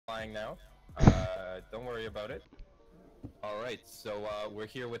flying now. Don't worry about it. Alright, so we're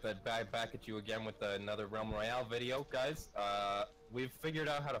here with back at you again with another Realm Royale video, guys. We've figured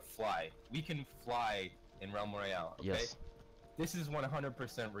out how to fly. We can fly in Realm Royale, okay? Yes. This is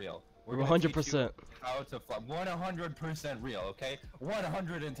 100% real. We're 100%. How to fly. 100% real, okay?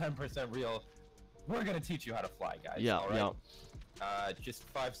 110% real. We're gonna teach you how to fly, guys. Yeah, alright? Just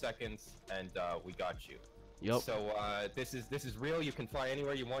 5 seconds, and we got you. Yep. So this is real. You can fly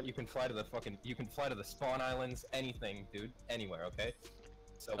anywhere you want. You can fly to the spawn islands, anything, dude, anywhere. Okay.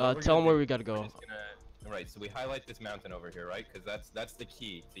 So tell them where we gotta go. Right. So we highlight this mountain over here, right? Because that's the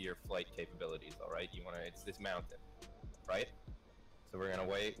key to your flight capabilities. All right. It's this mountain, right? So we're gonna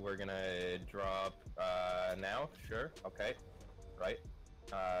wait. We're gonna drop now. Sure. Okay. Right.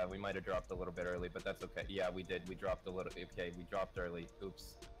 We might have dropped a little bit early, but that's okay. Yeah, we did. We dropped a little. Okay, we dropped early.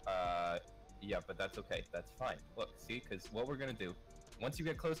 Oops. Yeah, but that's okay. That's fine. Look, see, because what we're gonna do, once you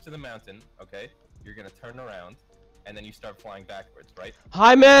get close to the mountain, okay, you're gonna turn around, and then you start flying backwards, right?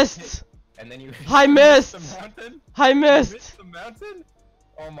 Hi, missed. And then you. Hi, missed. The mountain. Hi, missed. You missed the mountain.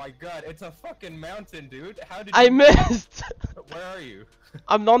 Oh my God, it's a fucking mountain, dude. How did I you? missed. Where are you?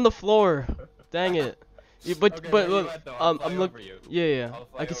 I'm on the floor. Dang it. Yeah, but Okay, but where you look, at, though? I'll fly I'm over look. you. Yeah. I'll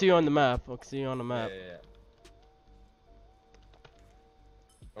fly I can over see you on you. the map. I can see you on the map. Yeah.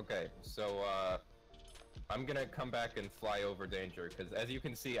 Okay, so I'm gonna come back and fly over danger, because as you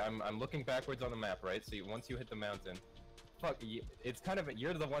can see, I'm looking backwards on the map, right? So once you hit the mountain, fuck, it's kind of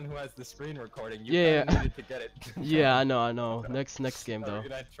you're the one who has the screen recording. You Yeah. kinda needed to get it. Yeah, I know. Next game though. We're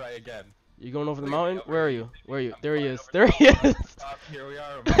gonna try again. You going over the Look at me, mountain? over Where are here. you? Where are you? I'm There he flying is. over There the he is. top. Here we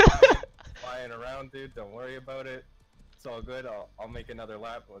are. Flying around, dude. Don't worry about it. It's all good. I'll make another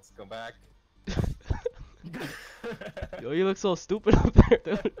lap. Let's go back. Yo, you look so stupid up there,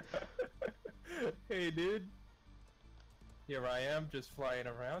 dude. Hey, dude. Here I am, just flying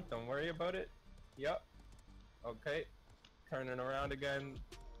around. Don't worry about it. Yep. Okay. Turning around again.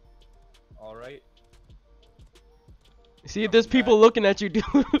 Alright. See, there's people looking at you, dude.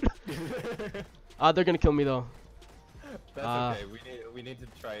 They're gonna kill me though. That's okay. We need to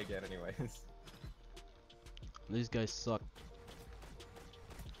try again, anyways. These guys suck.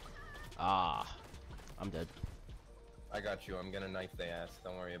 I'm dead. I got you. I'm gonna knife the ass.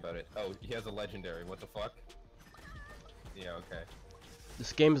 Don't worry about it. Oh, he has a legendary. What the fuck? Yeah. Okay.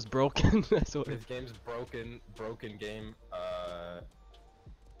 This game is broken. That's what. This game's broken. Broken game.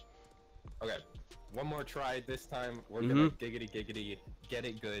 Okay. One more try. This time we're gonna giggity get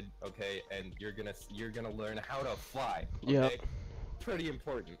it good. Okay, and you're gonna learn how to fly. Okay? Yeah. Pretty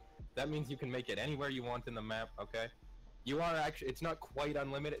important. That means you can make it anywhere you want in the map. Okay. You are actually. It's not quite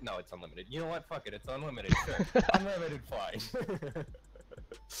unlimited. No, it's unlimited. You know what? Fuck it. It's unlimited. Sure. Unlimited fly.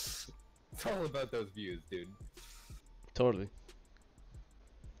 It's all about those views, dude. Totally.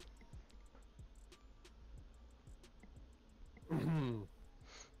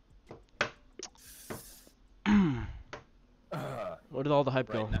 Where did all the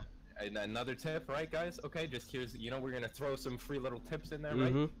hype go? Another tip, right, guys? Okay, just here's, we're gonna throw some free little tips in there,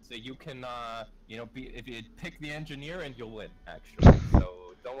 right? So you can, if you pick the engineer and you'll win, actually.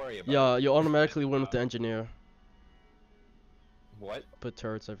 So don't worry about it. Yeah, you automatically win with the engineer. What? Put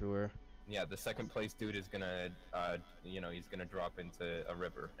turrets everywhere. Yeah, the second place dude is gonna, he's gonna drop into a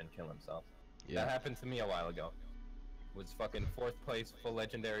river and kill himself. Yeah. That happened to me a while ago. Was fucking 4th place, full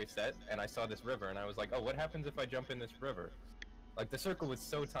legendary set, and I saw this river, and I was like, oh, what happens if I jump in this river? Like, the circle was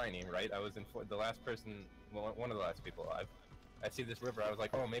so tiny, right? I was in the last person, well, one of the last people alive. I see this river, I was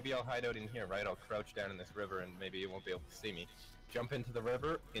like, oh, maybe I'll hide out in here, right? I'll crouch down in this river, and maybe it won't be able to see me. Jump into the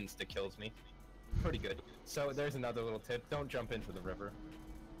river, insta-kills me. Pretty good. So, there's another little tip, don't jump into the river.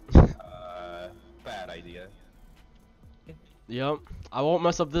 Bad idea. Yep, I won't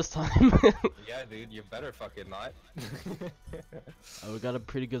mess up this time. Yeah, dude, you better fucking not. We got a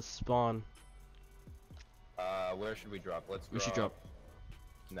pretty good spawn. Where should we drop? We should drop.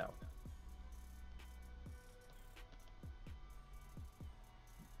 No.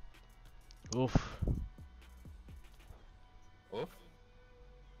 Oof. Oof?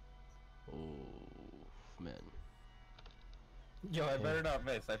 Oof, man. Yo, I better not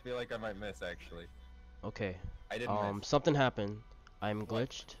miss. I feel like I might miss, actually. Okay. I didn't miss. Something happened. I'm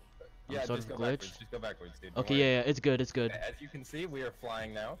glitched. Yeah, sort just of go glitched. backwards. Just go backwards, dude. Okay, yeah, it's good, it's good. As you can see, we are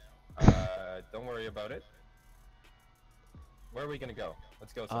flying now. Don't worry about it. Where are we gonna go?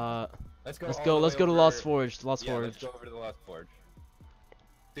 Let's go. Let's go to Lost Forge. Lost Yeah, Forge. let's go over to the Lost Forge.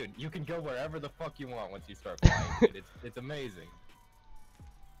 Dude, you can go wherever the fuck you want once you start flying. Dude. It's amazing.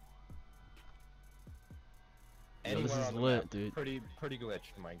 Yo, this Anywhere is on the lit, map, dude. Pretty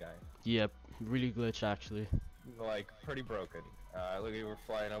glitched, my guy. Yeah, really glitch actually. Like, pretty broken. Look, we're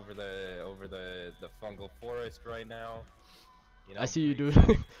flying over the fungal forest right now. You know, I see you, dude.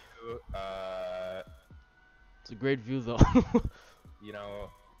 It's a great view, though. You know,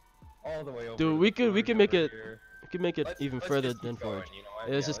 all the way over. Dude, to we the can forge make over it. here. We can make it even Let's further just than keep going, Forge. you know what?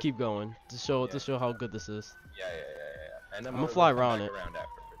 Yeah, let's just keep going to show how good this is. Yeah. And then I'm gonna we'll fly come around back it. around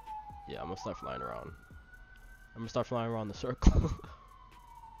afterwards. Yeah, I'm gonna start flying around. I'm gonna start flying around the circle.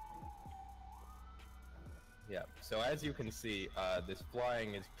 Yeah. So as you can see, this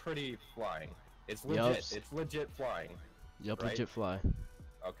flying is pretty flying. It's legit. Yups. It's legit flying. Yup, Right? legit fly.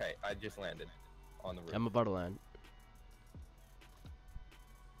 Okay, I just landed on the roof. I'm about to land.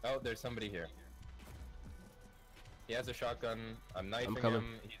 Oh, there's somebody here. He has a shotgun. I'm knifing coming.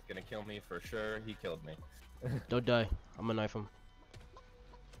 him. He's gonna kill me for sure. He killed me. Don't die. I'm gonna knife him.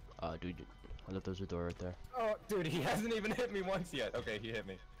 Dude, I left there's a door right there. Oh, dude, he hasn't even hit me once yet. Okay, he hit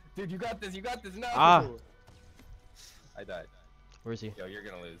me. Dude, you got this. You got this. No. Ah. I died. Where is he? Yo, you're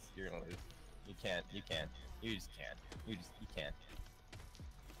gonna lose. You're gonna lose. You can't. You can't. You just can't. You can't.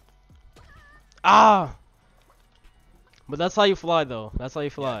 Ah! But that's how you fly, though. That's how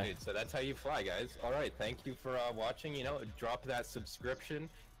you fly. Yeah, dude, so that's how you fly, guys. All right, thank you for watching. You know, drop that subscription,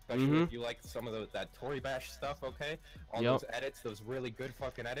 especially if you like some of that Tory Bash stuff. Okay, all those edits, those really good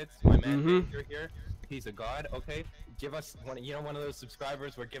fucking edits. My man, you're here. He's a god. Okay, give us one of those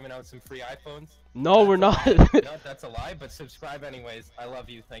subscribers. We're giving out some free iPhones. No, we're not. No, that's a lie. But subscribe anyways. I love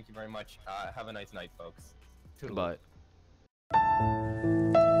you. Thank you very much. Have a nice night, folks. Toodaloo. Goodbye.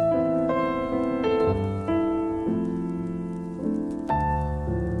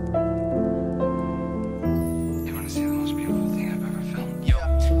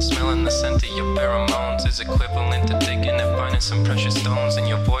 Smelling the scent of your pheromones is equivalent to digging and finding some precious stones in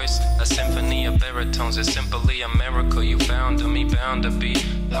your voice. A symphony of baritones is simply a miracle you found to me, bound to be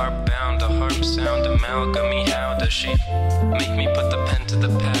harp bound, a harp sound amalgamy. How does she make me put the pen to the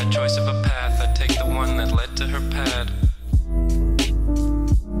pad? Choice of a path, I take the one that led to her pad.